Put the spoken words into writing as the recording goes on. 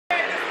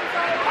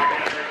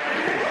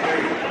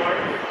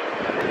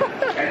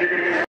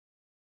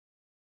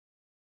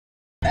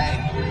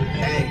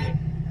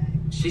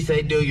She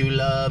say, do you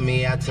love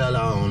me? I tell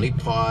her only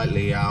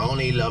partly. I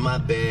only love my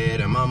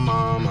bed and my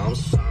mom. I'm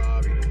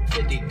sorry.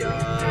 50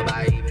 dub,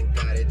 I even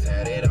got it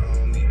tatted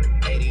on me.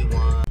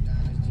 81.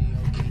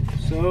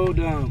 So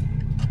dumb.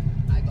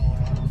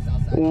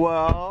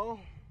 Well,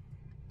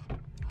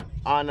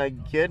 on a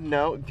good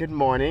note, good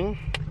morning.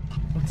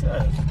 What's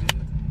up?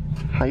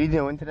 How you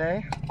doing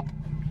today?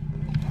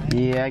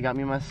 Yeah, I got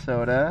me my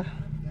soda.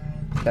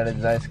 Got a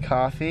nice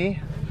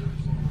coffee.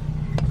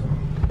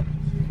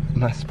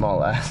 My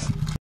small ass.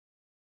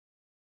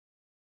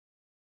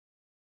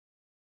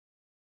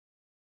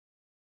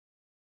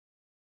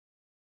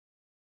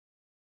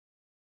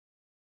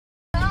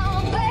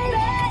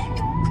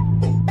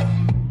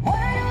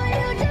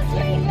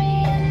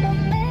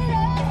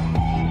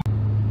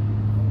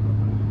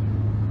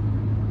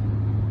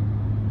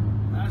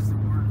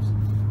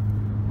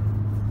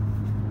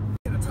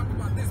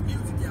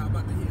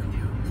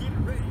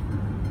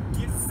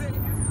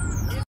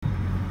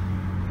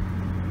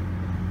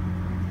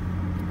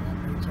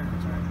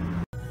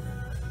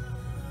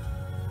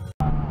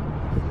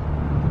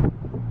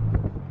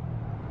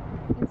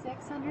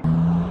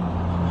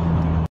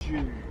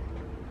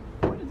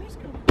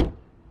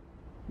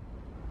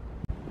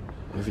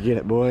 Let's get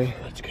it, boy.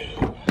 Let's go.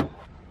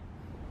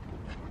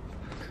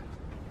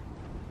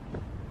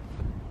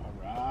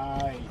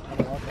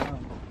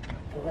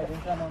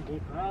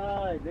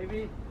 Alright,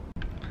 baby.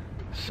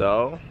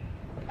 So,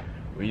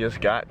 we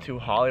just got to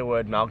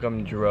Hollywood.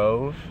 Malcolm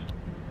drove.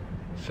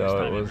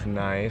 So it was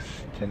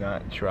nice to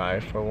not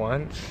drive for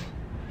once.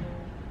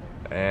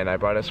 And I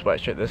brought a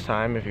sweatshirt this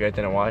time. If you guys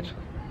didn't watch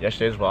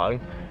yesterday's vlog,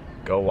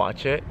 go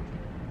watch it,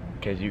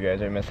 because you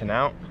guys are missing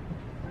out.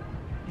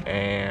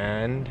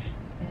 And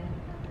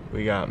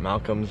we got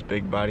Malcolm's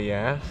big body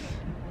ass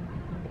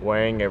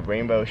wearing a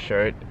rainbow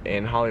shirt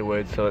in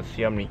Hollywood, so let's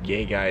see how many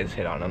gay guys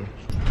hit on him.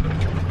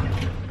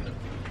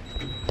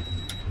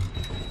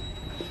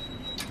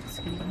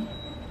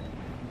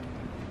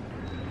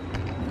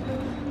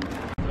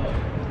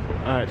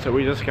 Alright, so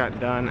we just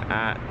got done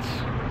at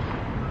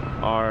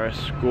our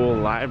school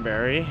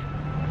library.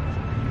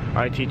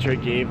 Our teacher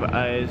gave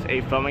us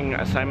a filming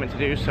assignment to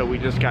do, so we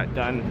just got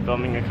done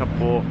filming a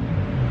couple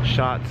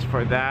shots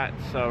for that.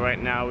 So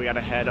right now we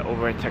gotta head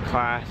over to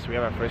class. We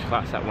have our first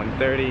class at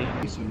 1:30.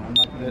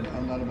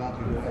 I'm not about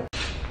to do it.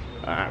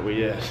 Alright, we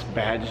just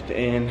badged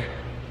in.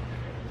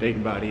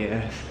 Big body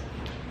ass.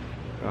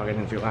 We're all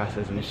getting into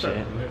glasses and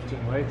shit.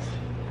 Lifting weights.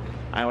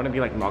 I want to be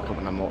like Malcolm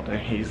when I'm older.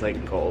 He's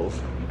like goals.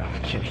 No,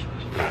 I'm kidding.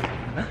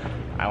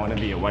 I want to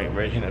be a white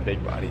version of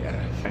big body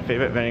ass. My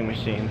favorite vending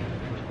machine,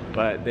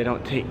 but they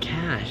don't take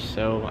cash,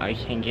 so I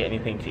can't get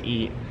anything to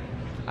eat.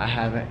 I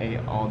haven't ate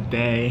all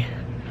day,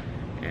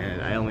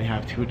 and I only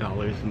have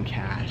 $2 in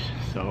cash.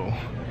 So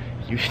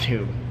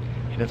YouTube,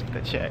 hit us with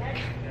a check.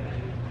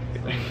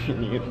 I'm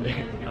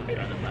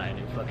trying to buy a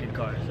new fucking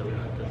car so we don't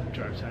have to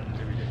drive silence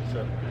every day.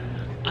 So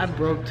I'm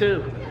broke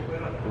too.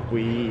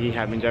 We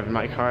have been driving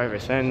my car ever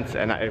since,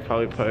 and I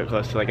probably put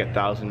close to like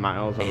 1,000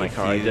 miles on my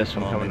car just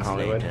from coming to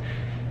Hollywood.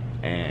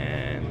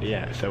 And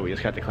yeah, so we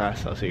just got to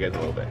class, so I'll see you guys in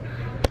a little bit.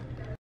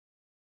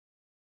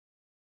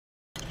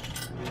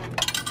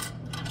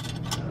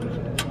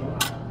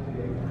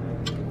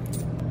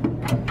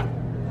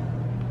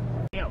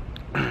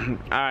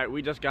 Alright,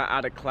 we just got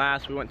out of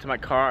class. We went to my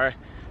car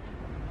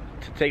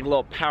to take a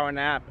little power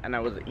nap, and I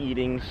was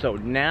eating. So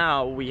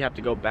now we have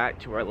to go back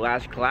to our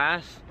last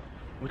class,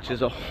 which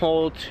is a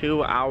whole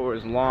 2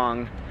 hours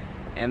long.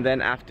 And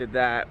then after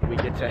that, we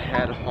get to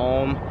head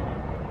home.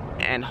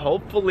 And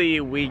hopefully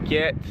we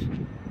get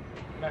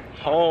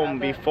home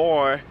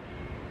before,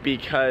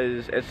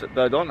 because it's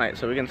the adult night,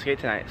 so we can skate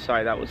tonight.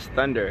 Sorry, that was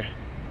thunder.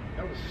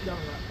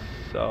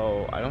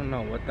 So I don't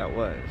know what that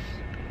was.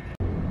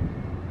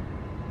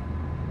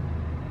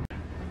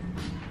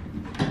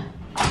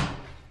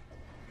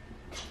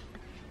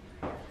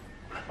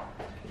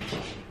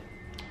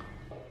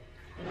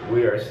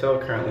 We are still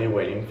currently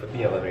waiting for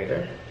the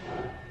elevator.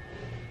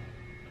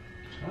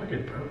 It's not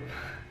good, bro.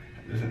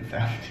 It doesn't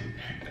sound too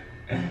good.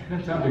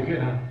 That sounded good,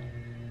 huh?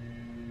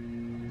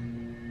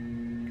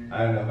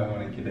 I don't know if I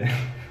want to get in.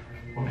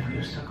 What if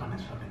you're stuck on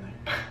this fucking thing?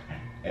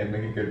 And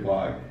make a good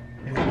vlog.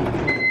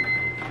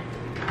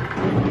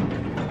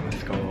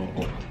 Let's go.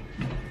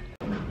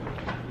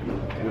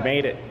 We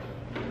made it.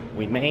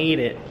 We made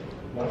it.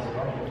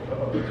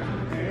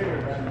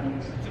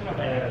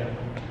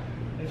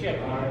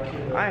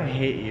 I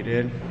hate you,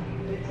 dude.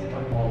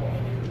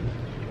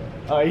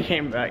 Oh, he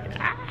came back.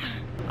 Ah.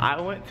 I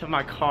went to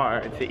my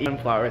car to eat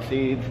sunflower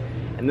seeds,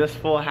 and this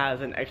fool has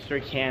an extra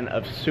can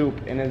of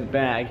soup in his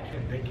bag.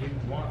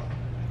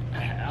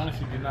 I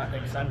honestly did not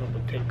think Simon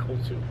would take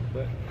cold soup,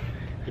 but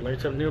you learn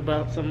something new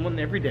about someone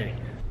every day.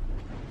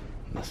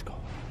 Let's go.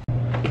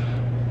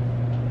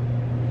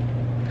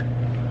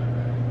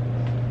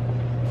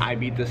 I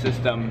beat the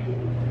system,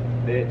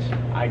 bitch.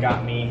 I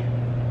got me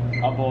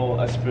a bowl,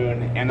 a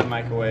spoon, and a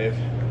microwave.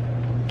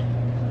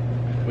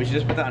 We should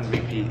just put that on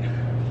repeat.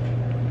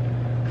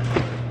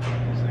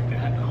 It's like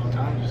that the whole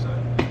time, just like,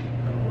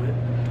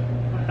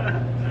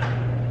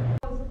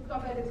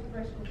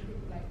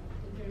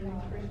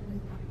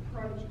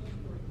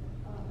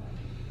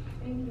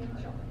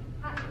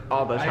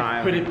 All the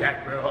time. I put it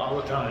back, bro,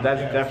 all the time.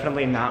 That's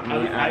definitely not me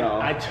at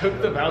all. I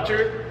took the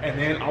voucher and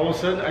then all of a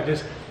sudden I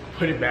just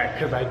put it back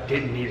because I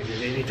didn't need it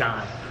at any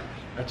time.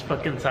 That's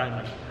fucking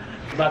Simon.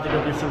 About to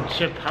go get some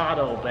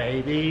Chipotle,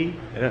 baby.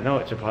 I don't know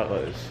what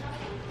Chipotle is.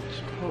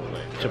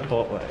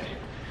 Chipotle.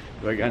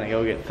 We're gonna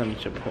go get some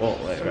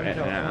Chipotle right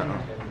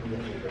now.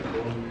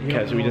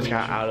 Because we just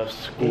got out of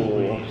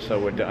school, so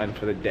we're done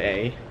for the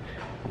day.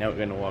 Now we're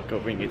gonna walk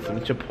over and get some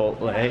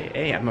Chipotle.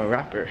 Hey, I'm a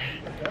rapper.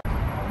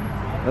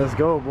 Let's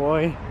go,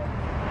 boy.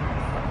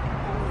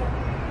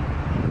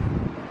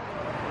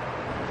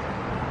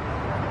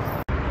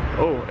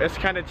 Oh, it's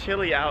kind of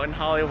chilly out in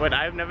Hollywood.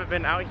 I've never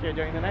been out here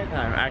during the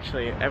nighttime,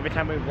 actually. Every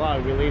time we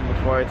vlog, we leave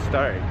before it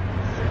starts.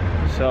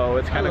 So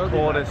it's kind of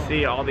cool to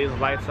see all these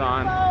lights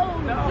on.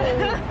 No.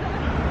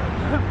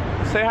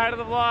 Say hi to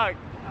the vlog.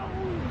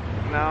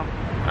 No?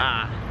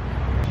 Ah.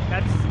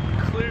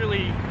 That's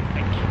clearly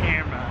a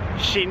camera.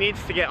 She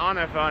needs to get on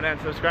her phone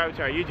and subscribe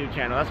to our YouTube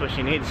channel. That's what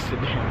she needs to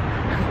do.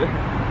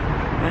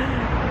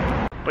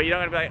 But you're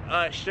not gonna be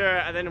like, sure,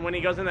 and then when he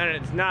goes in there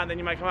and it's not, then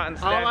you might come out and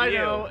stab you. All I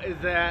know is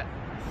that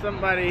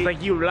somebody it's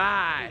like you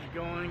lie. is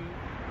going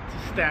to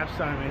stab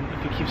Simon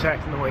if he keeps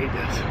acting the way he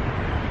does.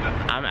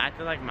 I'm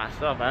acting like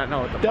myself. I don't know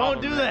what the Don't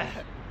problem do is.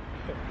 that.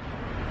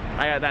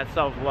 I got that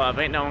self-love.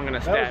 Ain't no one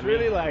gonna stab That was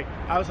really me. like,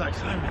 I was like,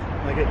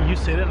 Simon, like you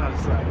said it, and I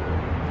was like,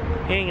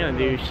 He ain't gonna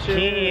do shit.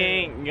 He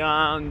ain't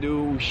gonna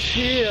do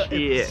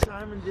shit.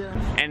 Simon did.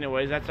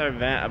 Anyways, that's our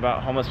event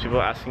about homeless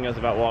people asking us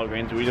about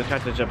Walgreens. We just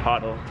got to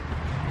Chipotle.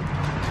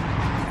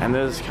 And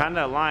there's kind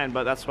of a line,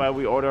 but that's why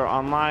we order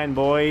online,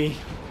 boy.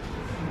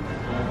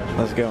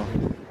 Let's go.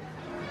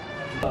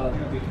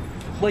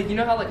 Like, you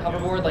know how like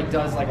hoverboard like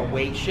does like a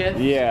weight shift?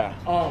 Yeah.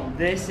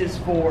 This is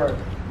for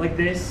like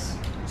this,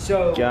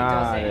 so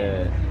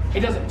it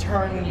doesn't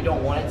turn when you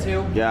don't want it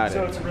to. Got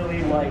so it. it's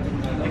really like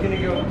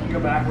gonna go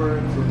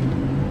backwards.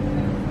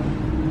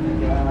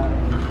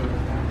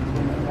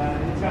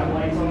 It's got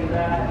lights on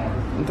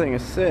that. That thing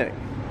is sick.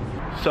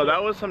 So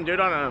that was some dude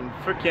on a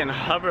freaking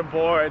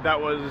hoverboard that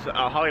was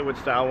a Hollywood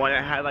style one.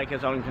 It had like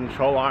his own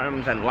control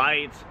arms and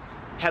lights,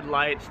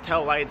 headlights,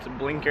 tail lights,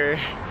 blinker.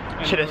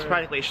 Shit is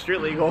practically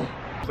street legal.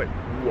 It's like,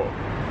 whoa.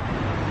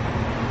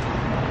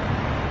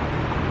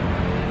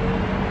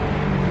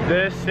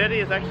 This city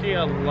is actually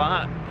a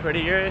lot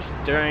prettier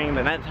during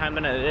the nighttime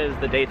than it is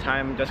the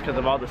daytime, just because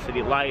of all the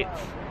city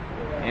lights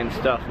and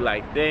stuff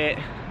like that.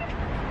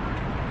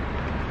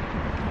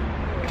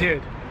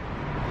 Dude.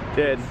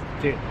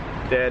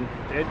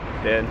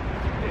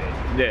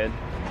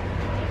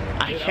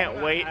 I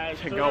can't wait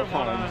to go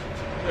home.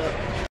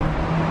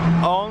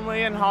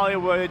 Only in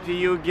Hollywood do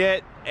you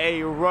get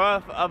a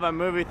roof of a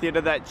movie theater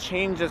that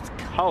changes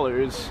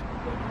colors.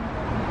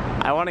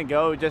 I want to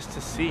go just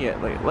to see it.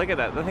 Like, look at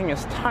that. The thing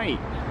is tight.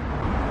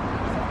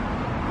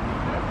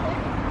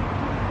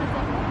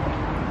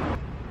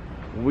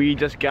 We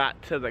just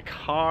got to the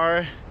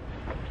car.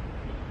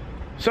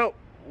 So,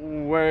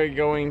 we're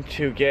going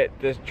to get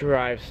this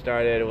drive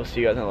started. We'll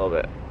see you guys in a little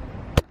bit.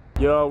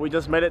 Yo, we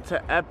just made it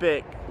to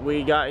Epic.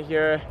 We got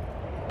here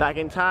back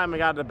in time. We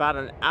got about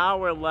an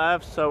hour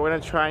left, so we're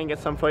gonna try and get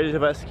some footage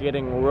of us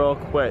skating real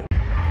quick.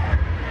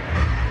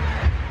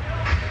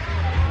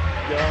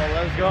 Yo,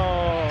 let's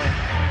go.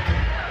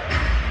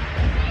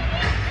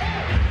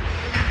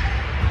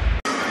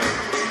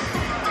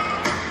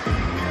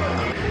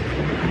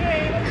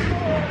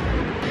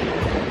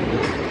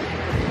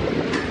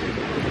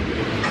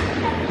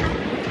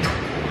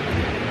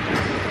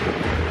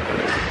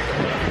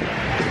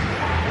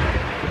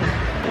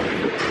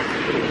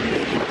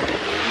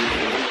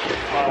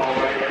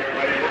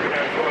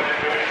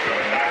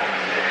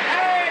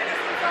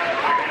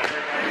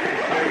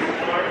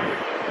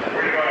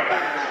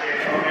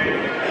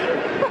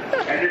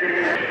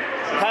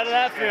 How did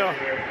that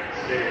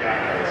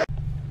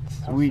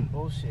feel? We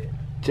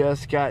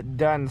just got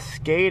done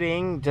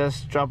skating,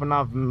 just dropping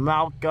off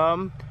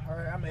Malcolm.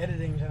 Alright, I'm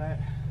editing tonight.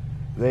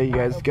 There you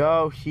guys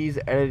go. He's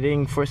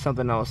editing for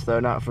something else though,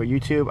 not for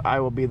YouTube. I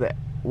will be the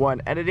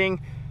one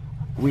editing.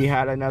 We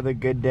had another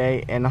good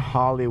day in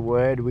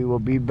Hollywood. We will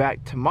be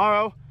back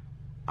tomorrow.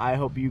 I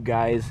hope you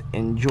guys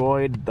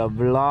enjoyed the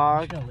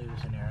vlog. Just gonna leave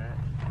this in here,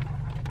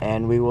 right?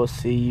 And we will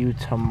see you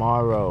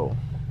tomorrow.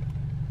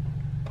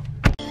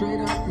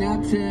 Straight up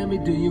now, tell me,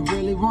 do you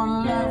really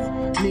wanna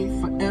love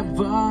me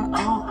forever?